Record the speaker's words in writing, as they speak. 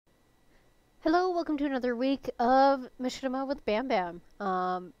Hello, welcome to another week of Machinima with Bam Bam.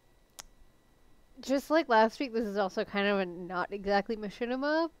 Just like last week, this is also kind of a not exactly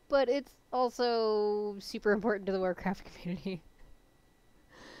Machinima, but it's also super important to the Warcraft community.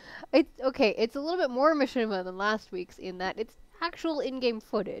 It's a little bit more Machinima than last week's in that it's actual in-game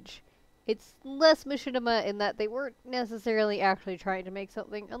footage. It's less Machinima in that they weren't necessarily actually trying to make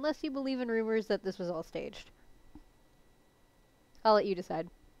something, unless you believe in rumors that this was all staged. I'll let you decide.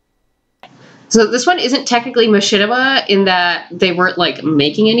 So this one isn't technically Machinima in that they weren't like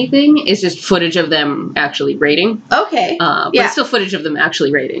making anything. It's just footage of them actually raiding. Okay. But it's still footage of them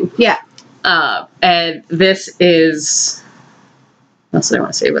actually raiding. Yeah. And this is... What else did I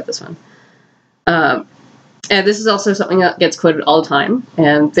want to say about this one? And this is also something that gets quoted all the time.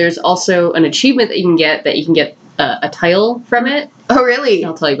 And there's also an achievement that you can get a title from it. Oh, really?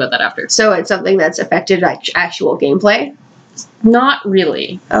 I'll tell you about that after. So it's something that's affected actual gameplay? Not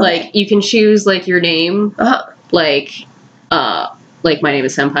really. Okay. Like, you can choose, like, your name. Like, my name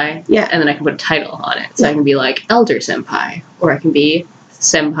is Senpai. Yeah. And then I can put a title on it. So I can be, like, Elder Senpai. Or I can be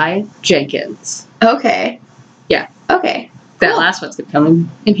Senpai Jenkins. Okay. Yeah. Okay. That last one's going to come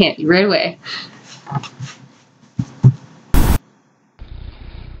in handy right away.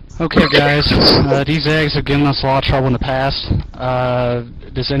 Okay, guys. These eggs have given us a lot of trouble in the past.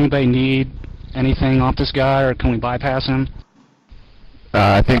 Does anybody need anything off this guy, or can we bypass him?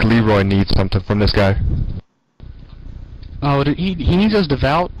 I think Leeroy needs something from this guy. Oh, he needs those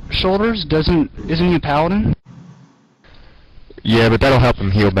devout shoulders? Isn't he a paladin? Yeah, but that'll help him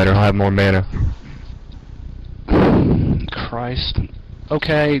heal better. He'll have more mana. Christ.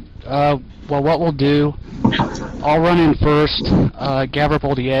 Okay, well, what we'll do, I'll run in first, gather up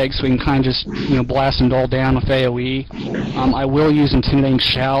all the eggs so we can kind of just, blast them all down with AoE. I will use Intimidating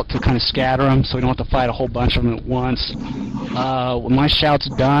Shout to kind of scatter them so we don't have to fight a whole bunch of them at once. When my shout's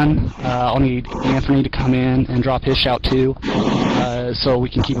done, I'll need Anthony to come in and drop his shout too, so we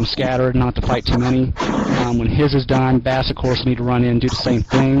can keep them scattered, not to fight too many. When his is done, Bass, of course, will need to run in and do the same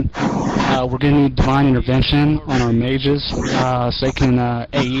thing. We're going to need Divine Intervention on our mages, so they can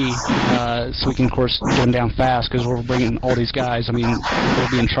AE, so we can, of course, get them down fast, because we're bringing all these guys. I mean, we'll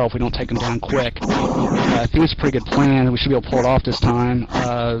be in trouble if we don't take them down quick. I think it's a pretty good plan. We should be able to pull it off this time.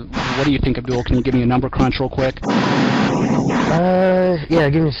 What do you think, Abdul? Can you give me a number crunch real quick? Yeah,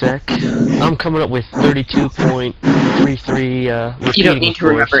 give me a sec. I'm coming up with 32.33 You don't need to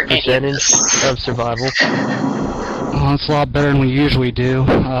remember any of percentage this. of survival. Oh, that's a lot better than we usually do.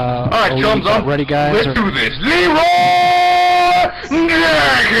 Alright, thumbs up. Ready, guys? Let's do this. Leeroy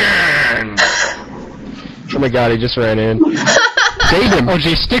Jenkins! Oh my god, he just ran in. Save him! Oh,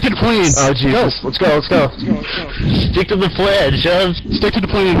 geez, stick to the plan. Oh Jesus, let's go. Stick to the plan, Shove. Stick to the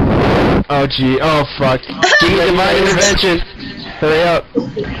plan. Oh gee, oh fuck. Give me divine intervention. Hurry up.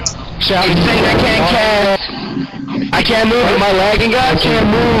 Shout. He's saying I can't cast. I can't move. Am I lagging, guys? I can't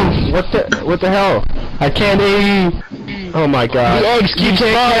move. What the hell? I can't AE. Oh my god. The eggs keep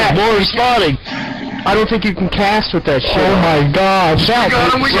spawning. More respawning. I don't think you can cast with that shit. Oh my god. Shout. We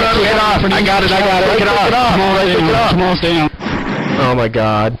got him. Take it off. I got it. Take it off. Come on, stay on. Oh my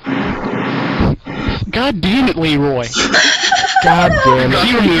god. God damn it, Leeroy. God damn it.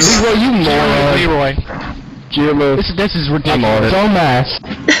 Leeroy, you moron. Leeroy. Jimmy. This is ridiculous. I'm on it. So mass.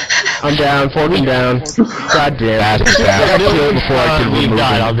 I'm down. Forking down. God damn it. I killed before I could We've remove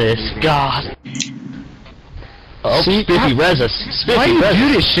died him. on this. God. Oh, See, Spiffy res us. Why do Spiffy you res do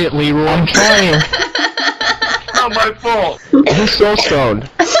us. this shit, Leeroy? I'm trying. Not my fault. He's soul stoned.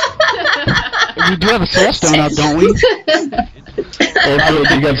 We do have a soul stone up, don't we?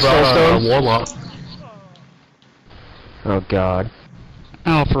 Anthony, you got soul stones? Warlock. Oh god.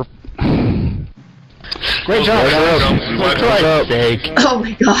 Oh, for... Great job, For Christ's sake. Oh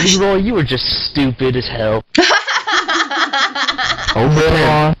my gosh. Leroy, you were just stupid as hell. Oh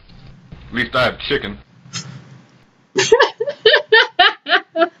man. At least I have chicken.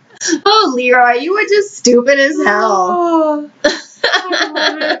 Oh, Leeroy, you were just stupid as hell.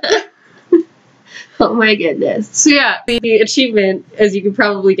 Oh my goodness. So yeah, the achievement, as you can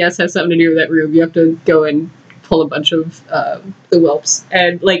probably guess, has something to do with that room. You have to go and pull a bunch of the whelps.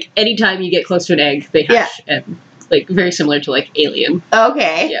 And, like, anytime you get close to an egg, they hatch. Yeah. And, like, very similar to, like, Alien.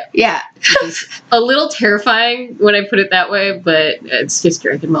 Okay. Yeah. Yeah. It's a little terrifying when I put it that way, but it's just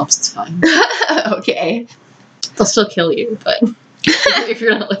dragon whelps, it's fine. Okay. They'll still kill you, but if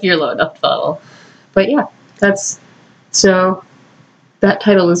you're low enough, they'll. But yeah, so that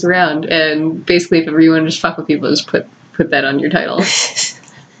title is around, and basically if ever you want to just fuck with people, just put that on your title.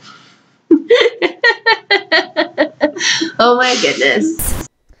 Oh my goodness.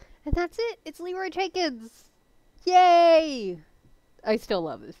 And that's it. It's Leeroy Jenkins. Yay! I still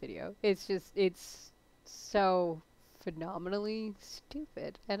love this video. It's so phenomenally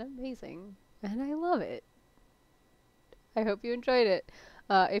stupid and amazing, and I love it. I hope you enjoyed it.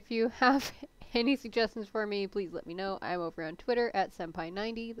 If you have any suggestions for me, please let me know. I'm over on Twitter at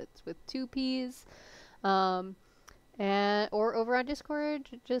senpai90. That's with 2 P's. Or over on Discord,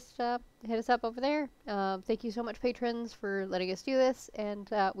 just hit us up over there. Thank you so much, patrons, for letting us do this, and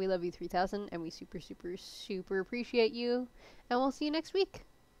we love you 3000, and we super, super, super appreciate you, and we'll see you next week.